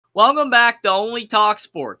Welcome back to Only Talk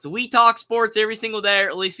Sports. We talk sports every single day, or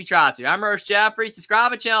at least we try to. I'm Ernest Jeffrey.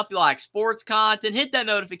 Subscribe to the channel if you like sports content. Hit that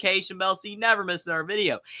notification bell so you never miss another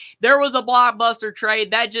video. There was a blockbuster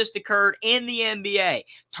trade that just occurred in the NBA.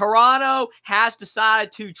 Toronto has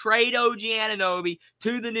decided to trade OG Anunoby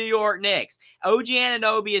to the New York Knicks. OG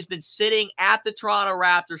Anunoby has been sitting at the Toronto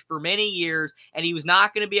Raptors for many years, and he was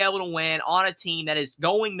not going to be able to win on a team that is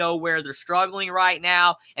going nowhere. They're struggling right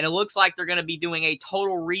now, and it looks like they're going to be doing a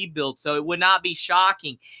total rebuild. So it would not be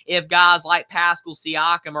shocking if guys like Pascal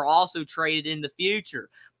Siakam are also traded in the future.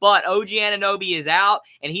 But OG Anunoby is out,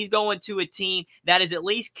 and he's going to a team that is at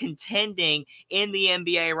least contending in the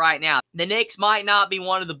NBA right now. The Knicks might not be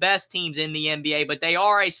one of the best teams in the NBA, but they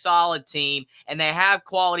are a solid team, and they have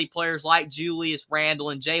quality players like Julius Randle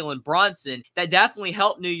and Jalen Brunson that definitely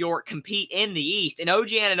help New York compete in the East, and OG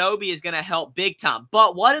Anunoby is going to help big time.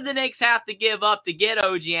 But what did the Knicks have to give up to get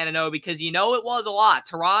OG Anunoby? Because you know it was a lot.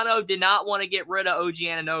 Toronto did not want to get rid of OG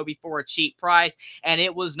Anunoby for a cheap price, and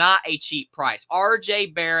it was not a cheap price.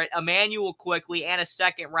 RJ Barrett, Immanuel Quickly, and a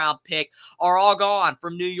second-round pick are all gone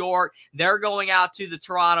from New York. They're going out to the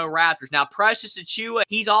Toronto Raptors. Now, Precious Achiuwa,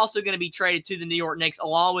 he's also going to be traded to the New York Knicks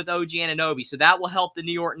along with OG Anunoby, so that will help the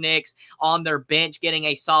New York Knicks on their bench, getting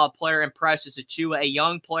a solid player in Precious Achiuwa, a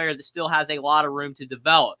young player that still has a lot of room to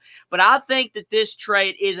develop. But I think that this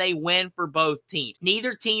trade is a win for both teams.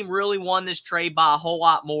 Neither team really won this trade by a whole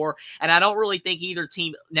lot more, and I don't really think either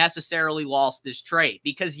team necessarily lost this trade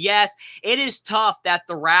because, yes, it is tough that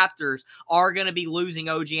the Raptors are going to be losing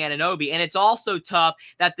OG Anunoby, and it's also tough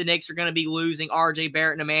that the Knicks are going to be losing RJ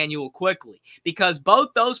Barrett and Immanuel Quickly because both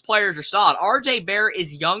those players are solid. RJ Barrett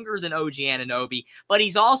is younger than OG Anunoby, but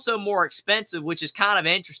he's also more expensive, which is kind of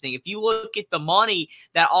interesting. If you look at the money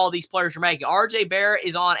that all these players are making, RJ Barrett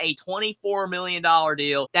is on a $24 million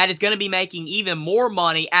deal that is going to be making even more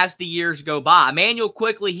money as the years go by. Immanuel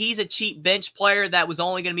Quickly, he's a cheap bench player that was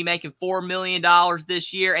only going to be making $4 million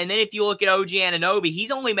this year. And then if you look at OG Anunoby,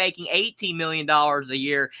 he's only making $18 million a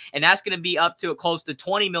year, and that's going to be up to close to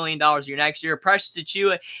 $20 million a year next year. Precious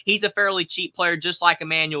Achiuwa, he's a fairly cheap player just like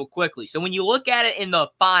Immanuel Quickly. So when you look at it in the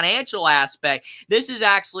financial aspect, this is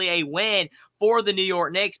actually a win for the New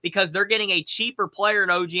York Knicks because they're getting a cheaper player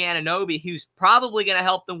in OG Anunoby who's probably going to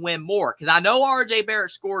help them win more. Because I know RJ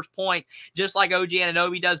Barrett scores points just like OG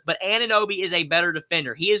Anunoby does, but Anunoby is a better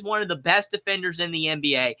defender. He is one of the best defenders in the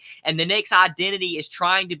NBA, and the Knicks' identity is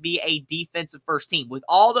trying to be a defensive first team. With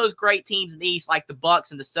all those great teams in the East like the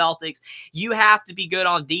Bucks and the Celtics, you have to be good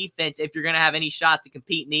on defense if you're going to have any shot to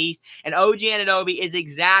compete in the East, and OG Anunoby is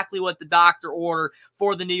exactly what the doctor ordered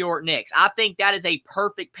for the New York Knicks. I think that is a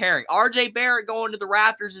perfect pairing. RJ Barrett going to the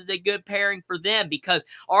Raptors is a good pairing for them because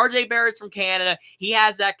RJ Barrett's from Canada. He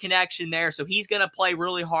has that connection there, so he's going to play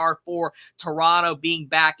really hard for Toronto being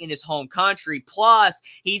back in his home country. Plus,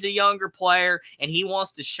 he's a younger player, and he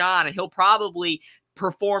wants to shine, and he'll probably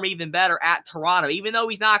perform even better at Toronto, even though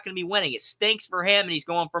he's not going to be winning. It stinks for him, and he's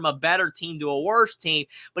going from a better team to a worse team,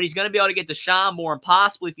 but he's going to be able to get to shine more, and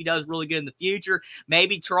possibly if he does really good in the future,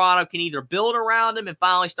 maybe Toronto can either build around him and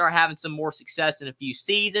finally start having some more success in a few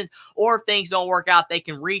seasons, or if things don't work out, they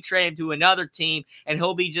can retrade him to another team, and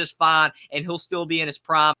he'll be just fine, and he'll still be in his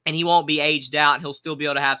prime, and he won't be aged out, and he'll still be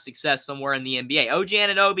able to have success somewhere in the NBA. OG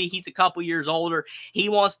Anunoby, he's a couple years older. He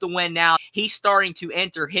wants to win now. He's starting to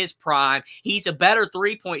enter his prime. He's a better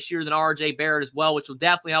three-point shooter than RJ Barrett as well, which will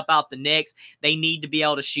definitely help out the Knicks. They need to be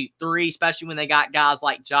able to shoot three, especially when they got guys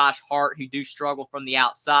like Josh Hart who do struggle from the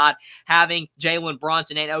outside. Having Jalen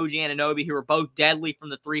Brunson and OG Anunoby who are both deadly from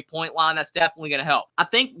the three-point line, that's definitely going to help. I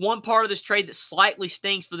think one part of this trade that slightly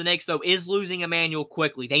stinks for the Knicks, though, is losing Immanuel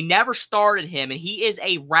Quickly. They never started him, and he is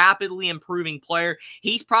a rapidly improving player.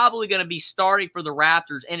 He's probably going to be starting for the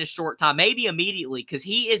Raptors in a short time, maybe immediately, because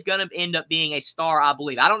he is going to end up being a star, I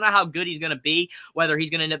believe. I don't know how good he's going to be, whether he's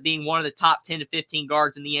going to end up being one of the top 10 to 15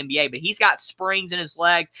 guards in the NBA, but he's got springs in his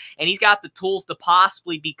legs, and he's got the tools to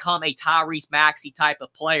possibly become a Tyrese Maxey type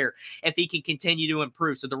of player if he can continue to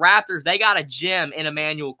improve. So the Raptors, they got a gem in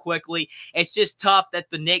Immanuel Quickly. It's just tough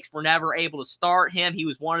that the Knicks were never able to start him. He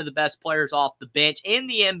was one of the best players off the bench in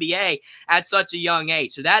the NBA at such a young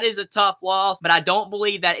age. So that is a tough loss, but I don't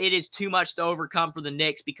believe that it is too much to overcome for the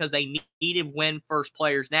Knicks because they needed win first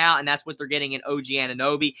players now, and that's what they're getting in OG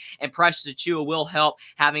Anunoby, and Precious Achiuwa will will help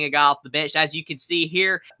having a guy off the bench. As you can see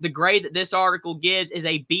here, the grade that this article gives is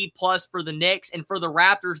a B+ for the Knicks, and for the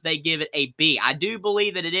Raptors, they give it a B. I do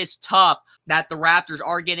believe that it is tough that the Raptors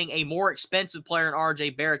are getting a more expensive player in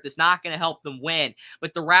RJ Barrett that's not going to help them win.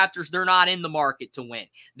 But the Raptors, they're not in the market to win.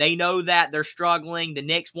 They know that they're struggling. The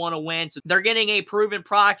Knicks want to win, so they're getting a proven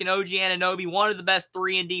product in OG Anunoby, one of the best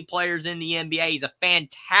 3-and-D players in the NBA. He's a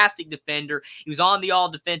fantastic defender. He was on the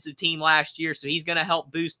all-defensive team last year, so he's going to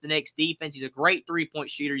help boost the Knicks' defense. He's a great three-point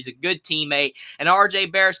shooter. He's a good teammate. And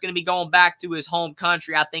RJ Barrett's going to be going back to his home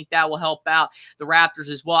country. I think that will help out the Raptors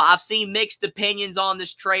as well. I've seen mixed opinions on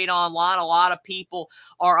this trade online. A lot of people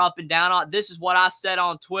are up and down on it. This is what I said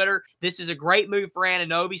on Twitter. This is a great move for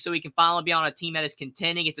Anunoby so he can finally be on a team that is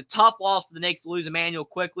contending. It's a tough loss for the Knicks to lose Immanuel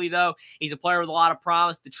Quickly, though. He's a player with a lot of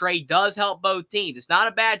promise. The trade does help both teams. It's not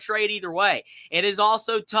a bad trade either way. It is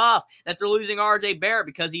also tough that they're losing RJ Barrett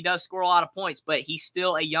because he does score a lot of points, but he's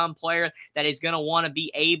still a young player that is going to want to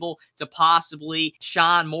be able to possibly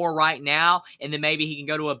shine more right now, and then maybe he can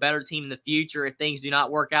go to a better team in the future if things do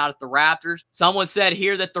not work out at the Raptors. Someone said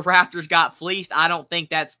here that the Raptors got fleeced. I don't think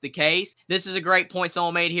that's the case. This is a great point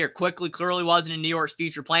someone made here. Quickly clearly wasn't in New York's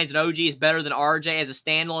future plans, and OG is better than RJ as a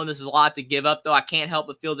standalone. This is a lot to give up, though. I can't help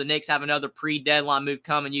but feel the Knicks have another pre-deadline move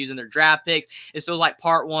coming using their draft picks. This feels like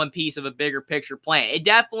part one piece of a bigger picture plan. It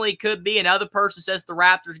definitely could be. Another person says the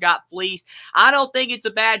Raptors got fleeced. I don't think it's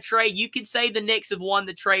a bad trade. You could say the Knicks have won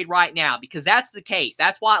the trade right now because that's the case.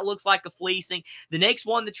 That's why it looks like a fleecing. The Knicks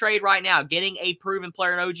won the trade right now, getting a proven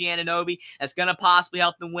player in OG Anunoby that's going to possibly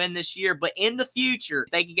help them win this year. But in the future,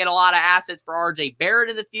 they can get a lot of assets for RJ Barrett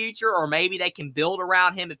in the future, or maybe they can build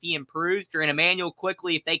around him if he improves. And Immanuel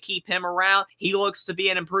Quickly, if they keep him around, he looks to be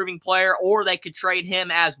an improving player, or they could trade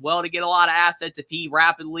him as well to get a lot of assets if he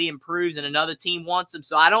rapidly improves and another team wants him.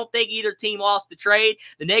 So I don't think either team lost the trade.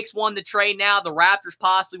 The Knicks won the trade now. The Raptors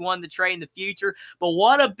possibly won the trade in the future. But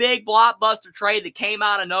what a big blockbuster trade that came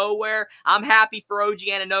out of nowhere. I'm happy for OG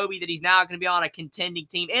Anunoby that he's now going to be on a contending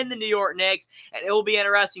team in the New York Knicks, and it will be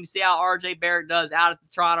interesting to see how RJ Barrett does out at the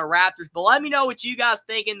Toronto Raptors. But let me know what you guys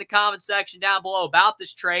think in the comment section down below about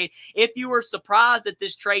this trade. If you were surprised that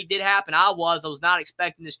this trade did happen, I was not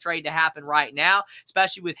expecting this trade to happen right now,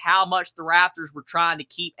 especially with how much the Raptors were trying to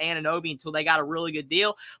keep Anunoby until they got a really good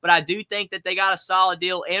deal. But I do think that they got a solid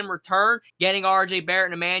deal in return, getting RJ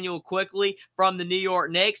Barrett and Immanuel Quickly from the New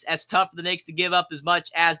York Knicks. As tough for the Knicks to give up as much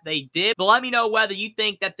as they did. But let me know whether you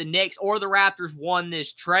think that the Knicks or the Raptors won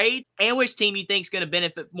this trade, and which team you think is going to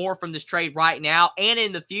benefit more from this trade right now and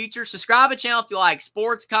in the future. Subscribe to the channel if you like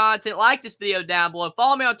sports content. Like this video down below.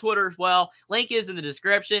 Follow me on Twitter as well. Link is in the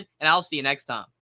description, and I'll see you next time.